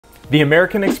The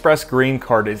American Express Green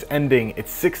Card is ending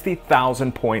its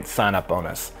 60,000 point sign-up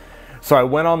bonus. So I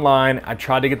went online, I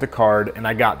tried to get the card, and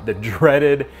I got the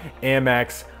dreaded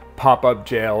Amex pop-up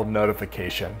jail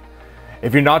notification.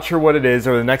 If you're not sure what it is,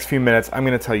 over the next few minutes, I'm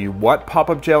gonna tell you what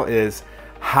pop-up jail is,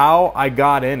 how I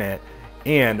got in it,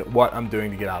 and what I'm doing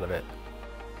to get out of it.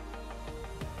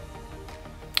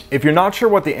 If you're not sure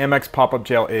what the Amex pop-up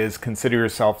jail is, consider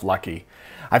yourself lucky.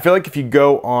 I feel like if you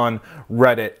go on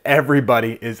Reddit,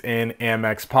 everybody is in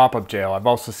Amex pop-up jail. I've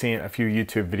also seen a few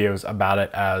YouTube videos about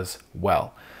it as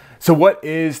well. So what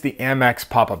is the Amex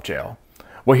pop-up jail?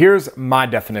 Well, here's my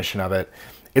definition of it.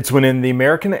 It's when the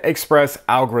American Express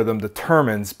algorithm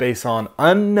determines based on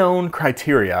unknown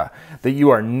criteria that you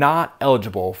are not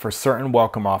eligible for certain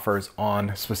welcome offers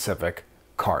on specific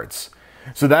cards.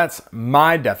 So that's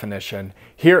my definition.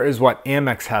 Here is what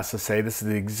Amex has to say. This is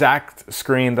the exact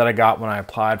screen that I got when I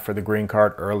applied for the green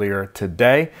card earlier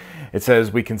today. It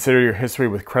says, we consider your history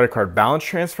with credit card balance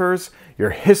transfers, your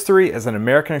history as an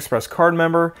American Express card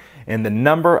member, and the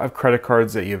number of credit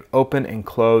cards that you've opened and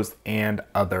closed, and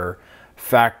other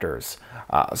factors.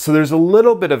 So there's a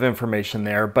little bit of information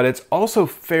there, but it's also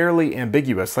fairly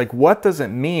ambiguous. Like, what does it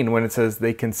mean when it says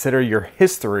they consider your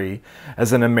history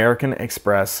as an American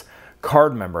Express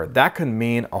card member? That could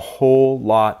mean a whole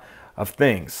lot of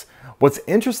things. What's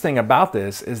interesting about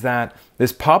this is that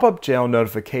this pop-up jail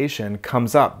notification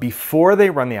comes up before they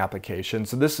run the application.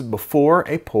 So this is before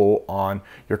a pull on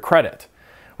your credit,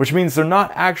 which means they're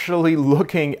not actually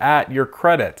looking at your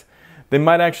credit. They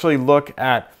might actually look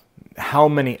at how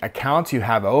many accounts you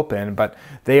have open, but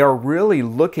they are really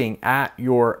looking at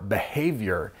your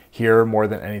behavior here more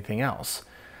than anything else.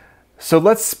 So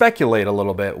let's speculate a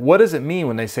little bit. What does it mean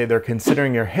when they say they're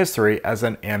considering your history as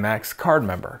an Amex card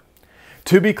member?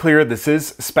 To be clear, this is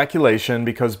speculation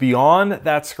because beyond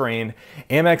that screen,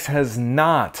 Amex has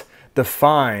not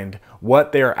defined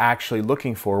what they're actually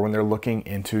looking for when they're looking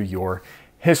into your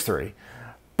history.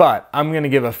 But I'm going to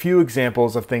give a few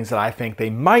examples of things that I think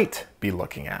they might be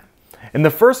looking at. And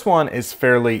the first one is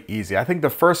fairly easy. I think the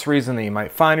first reason that you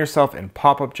might find yourself in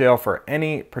pop-up jail for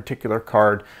any particular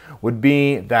card would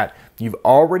be that you've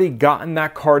already gotten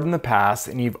that card in the past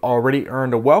and you've already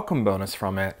earned a welcome bonus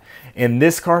from it. And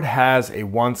this card has a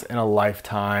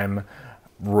once-in-a-lifetime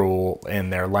rule in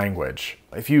their language.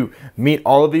 If you meet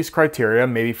all of these criteria,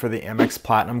 maybe for the Amex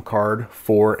Platinum card,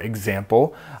 for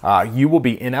example, you will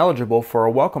be ineligible for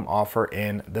a welcome offer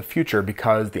in the future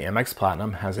because the Amex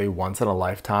Platinum has a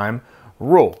once-in-a-lifetime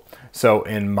rule. So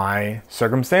in my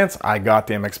circumstance, I got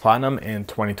the Amex Platinum in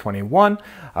 2021.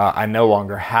 I no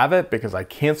longer have it because I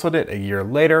canceled it a year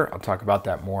later. I'll talk about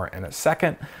that more in a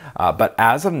second. But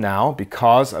as of now,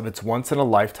 because of its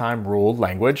once-in-a-lifetime rule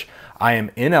language, I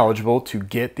am ineligible to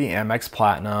get the Amex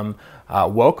Platinum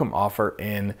welcome offer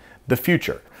in the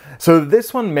future. So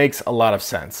this one makes a lot of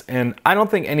sense, and I don't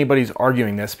think anybody's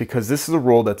arguing this because this is a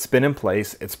rule that's been in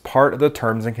place. It's part of the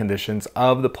terms and conditions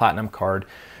of the Platinum card.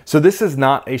 So this is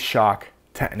not a shock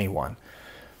to anyone.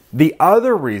 The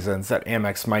other reasons that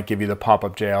Amex might give you the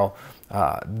pop-up jail,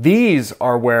 these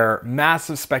are where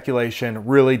massive speculation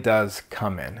really does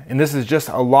come in. And this is just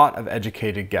a lot of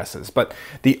educated guesses. But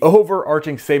the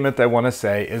overarching statement that I want to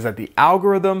say is that the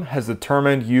algorithm has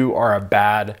determined you are a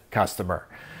bad customer.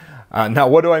 Now,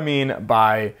 what do I mean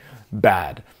by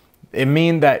bad? It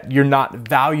means that you're not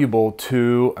valuable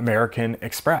to American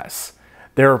Express.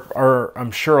 There are,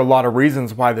 I'm sure, a lot of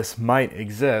reasons why this might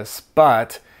exist,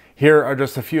 but here are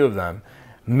just a few of them.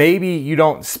 Maybe you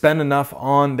don't spend enough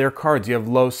on their cards. You have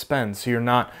low spend, so you're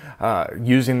not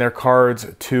using their cards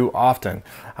too often.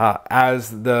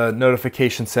 As the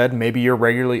notification said, maybe you're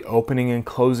regularly opening and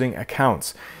closing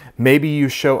accounts. Maybe you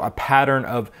show a pattern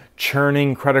of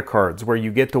churning credit cards where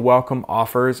you get the welcome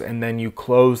offers and then you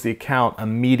close the account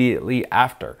immediately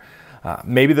after.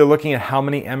 Maybe they're looking at how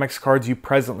many Amex cards you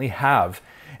presently have,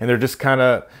 and they're just kind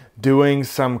of doing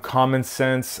some common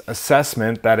sense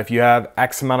assessment that if you have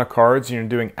X amount of cards and you're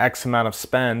doing X amount of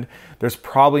spend, there's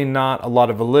probably not a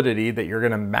lot of validity that you're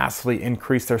going to massively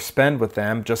increase their spend with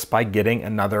them just by getting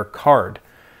another card.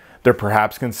 They're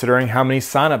perhaps considering how many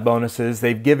sign-up bonuses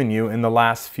they've given you in the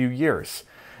last few years.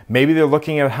 Maybe they're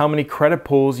looking at how many credit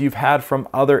pulls you've had from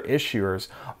other issuers.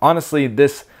 Honestly,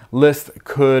 this list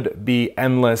could be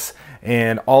endless,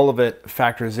 and all of it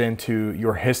factors into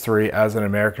your history as an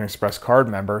American Express card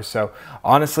member. So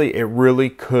honestly, it really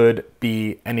could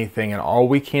be anything, and all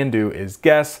we can do is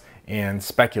guess and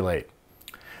speculate.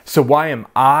 So why am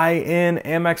I in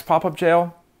Amex pop-up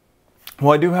jail?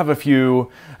 Well, I do have a few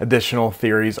additional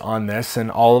theories on this, and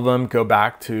all of them go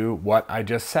back to what I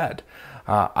just said.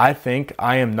 I think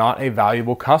I am not a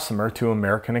valuable customer to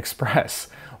American Express.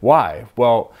 Why?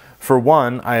 Well, for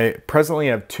one, I presently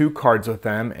have 2 cards with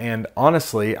them, and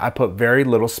honestly, I put very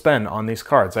little spend on these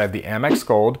cards. I have the Amex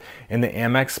Gold and the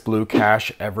Amex Blue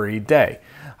Cash every day.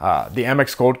 The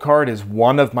Amex Gold card is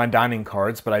one of my dining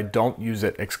cards, but I don't use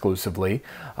it exclusively.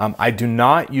 I do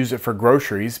not use it for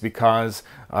groceries because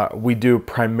we do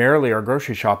primarily our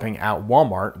grocery shopping at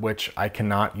Walmart, which I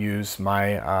cannot use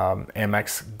my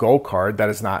Amex Gold card. That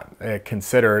is not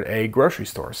considered a grocery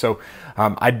store. So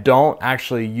I don't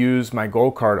actually use my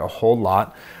Gold card a whole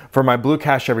lot. For my Blue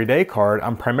Cash Everyday card,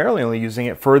 I'm primarily only using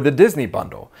it for the Disney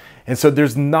bundle. And so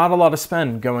there's not a lot of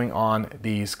spend going on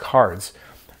these cards.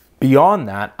 Beyond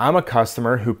that, I'm a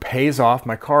customer who pays off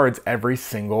my cards every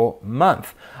single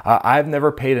month. I've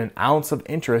never paid an ounce of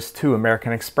interest to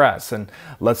American Express. And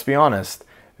let's be honest,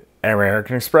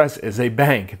 American Express is a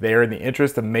bank. They are in the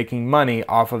interest of making money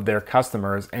off of their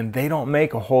customers, and they don't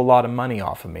make a whole lot of money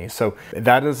off of me. So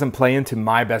that doesn't play into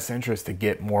my best interest to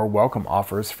get more welcome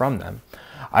offers from them.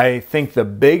 I think the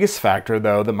biggest factor,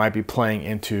 though, that might be playing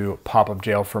into pop-up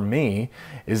jail for me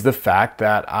is the fact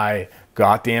that I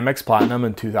got the Amex Platinum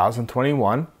in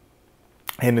 2021,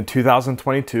 and in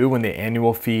 2022, when the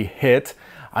annual fee hit,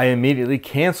 I immediately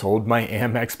canceled my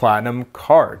Amex Platinum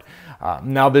card.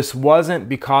 Now, this wasn't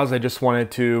because I just wanted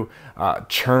to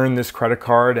churn this credit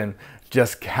card and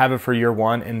just have it for year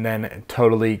one and then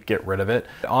totally get rid of it.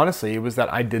 Honestly, it was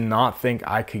that I did not think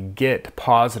I could get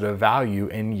positive value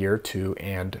in year 2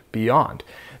 and beyond.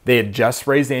 They had just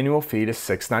raised the annual fee to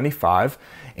 $6.95,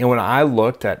 and when I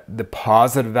looked at the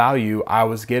positive value I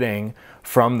was getting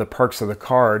from the perks of the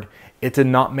card, it did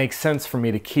not make sense for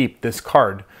me to keep this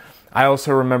card. I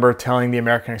also remember telling the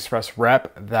American Express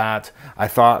rep that I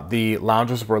thought the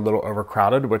lounges were a little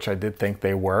overcrowded, which I did think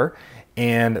they were.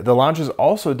 And the lounges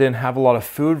also didn't have a lot of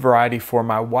food variety for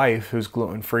my wife, who's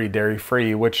gluten-free,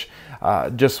 dairy-free, which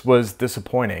just was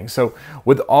disappointing. So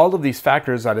with all of these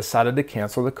factors, I decided to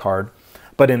cancel the card.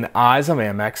 But in the eyes of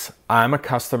Amex, I'm a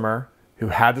customer who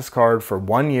had this card for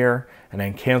 1 year and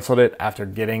then canceled it after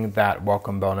getting that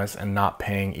welcome bonus and not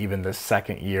paying even the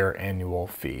 2nd year annual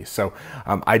fee. So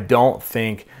I don't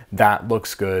think that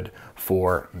looks good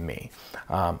for me.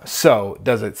 So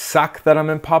does it suck that I'm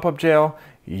in pop-up jail?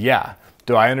 Yeah.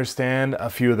 Do I understand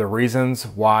a few of the reasons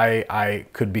why I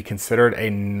could be considered a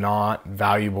not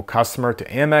valuable customer to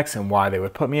Amex and why they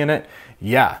would put me in it?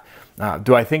 Yeah.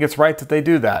 Do I think it's right that they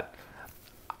do that?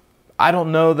 I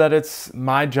don't know that it's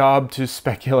my job to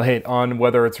speculate on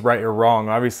whether it's right or wrong.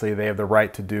 Obviously, they have the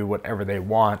right to do whatever they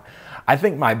want. I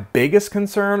think my biggest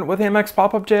concern with Amex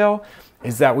pop-up jail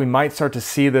is that we might start to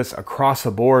see this across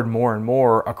the board more and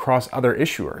more across other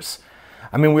issuers.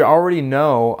 I mean, we already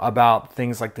know about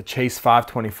things like the Chase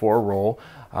 524 rule,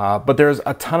 but there's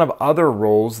a ton of other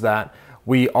rules that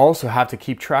we also have to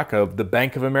keep track of. The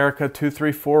Bank of America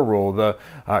 234 rule, the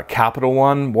Capital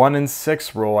One 1 in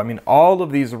 6 rule. I mean, all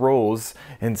of these rules,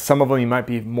 and some of them you might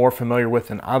be more familiar with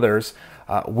than others,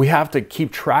 we have to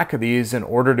keep track of these in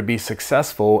order to be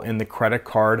successful in the credit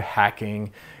card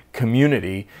hacking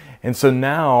community. And so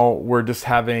now we're just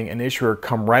having an issuer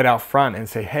come right out front and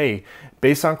say, hey,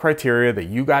 based on criteria that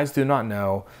you guys do not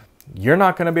know, you're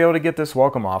not going to be able to get this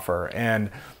welcome offer.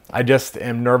 And I just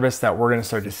am nervous that we're going to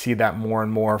start to see that more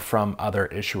and more from other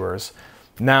issuers.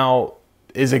 Now,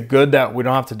 is it good that we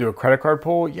don't have to do a credit card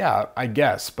pull? Yeah, I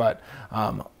guess. But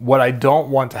what I don't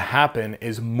want to happen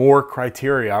is more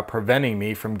criteria preventing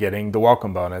me from getting the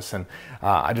welcome bonus. And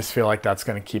I just feel like that's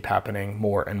going to keep happening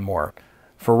more and more.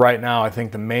 For right now, I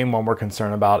think the main one we're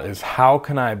concerned about is how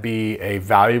can I be a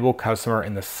valuable customer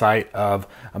in the sight of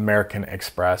American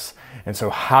Express? And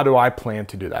so how do I plan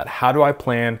to do that? How do I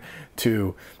plan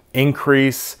to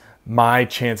increase my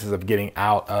chances of getting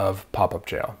out of pop-up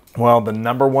jail? Well, the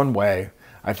number one way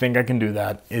I think I can do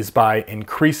that is by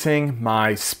increasing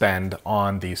my spend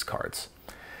on these cards.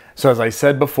 So as I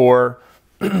said before,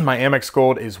 my Amex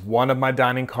Gold is one of my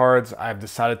dining cards. I've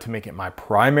decided to make it my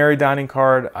primary dining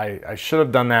card. I should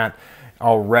have done that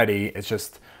already. It's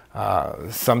just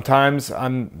sometimes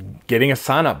I'm getting a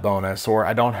sign-up bonus or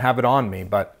I don't have it on me,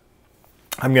 but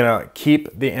I'm gonna keep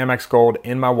the Amex Gold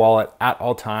in my wallet at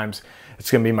all times.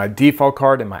 It's gonna be my default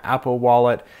card in my Apple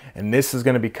Wallet, and this is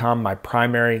gonna become my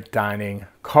primary dining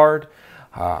card.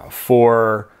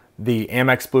 For the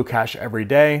Amex Blue Cash every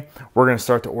day, we're gonna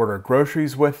start to order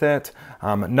groceries with it.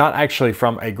 Not actually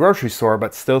from a grocery store,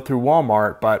 but still through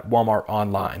Walmart, but Walmart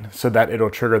online, so that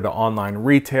it'll trigger the online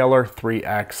retailer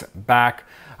 3x back.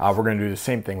 We're gonna do the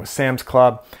same thing with Sam's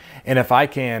Club. And if I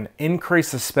can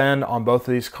increase the spend on both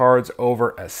of these cards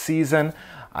over a season,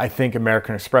 I think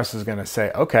American Express is going to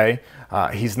say, okay,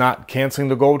 he's not canceling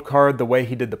the gold card the way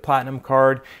he did the platinum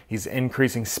card. He's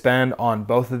increasing spend on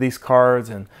both of these cards.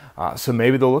 And so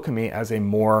maybe they'll look at me as a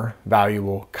more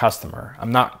valuable customer.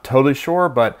 I'm not totally sure,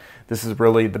 but this is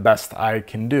really the best I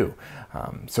can do.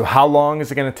 So how long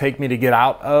is it going to take me to get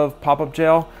out of pop-up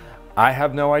jail? I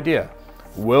have no idea.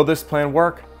 Will this plan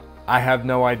work? I have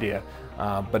no idea,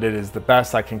 but it is the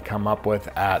best I can come up with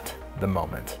at the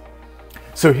moment.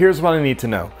 So here's what I need to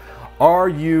know. Are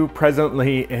you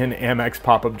presently in Amex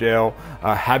pop-up jail?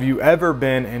 Have you ever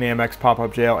been in Amex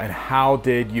pop-up jail, and how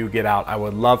did you get out? I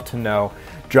would love to know.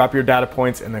 Drop your data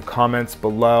points in the comments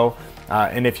below.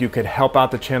 And if you could help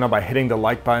out the channel by hitting the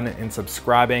like button and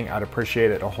subscribing, I'd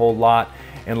appreciate it a whole lot.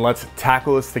 And let's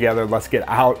tackle this together. Let's get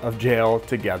out of jail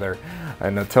together.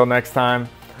 And until next time,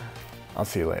 I'll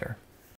see you later.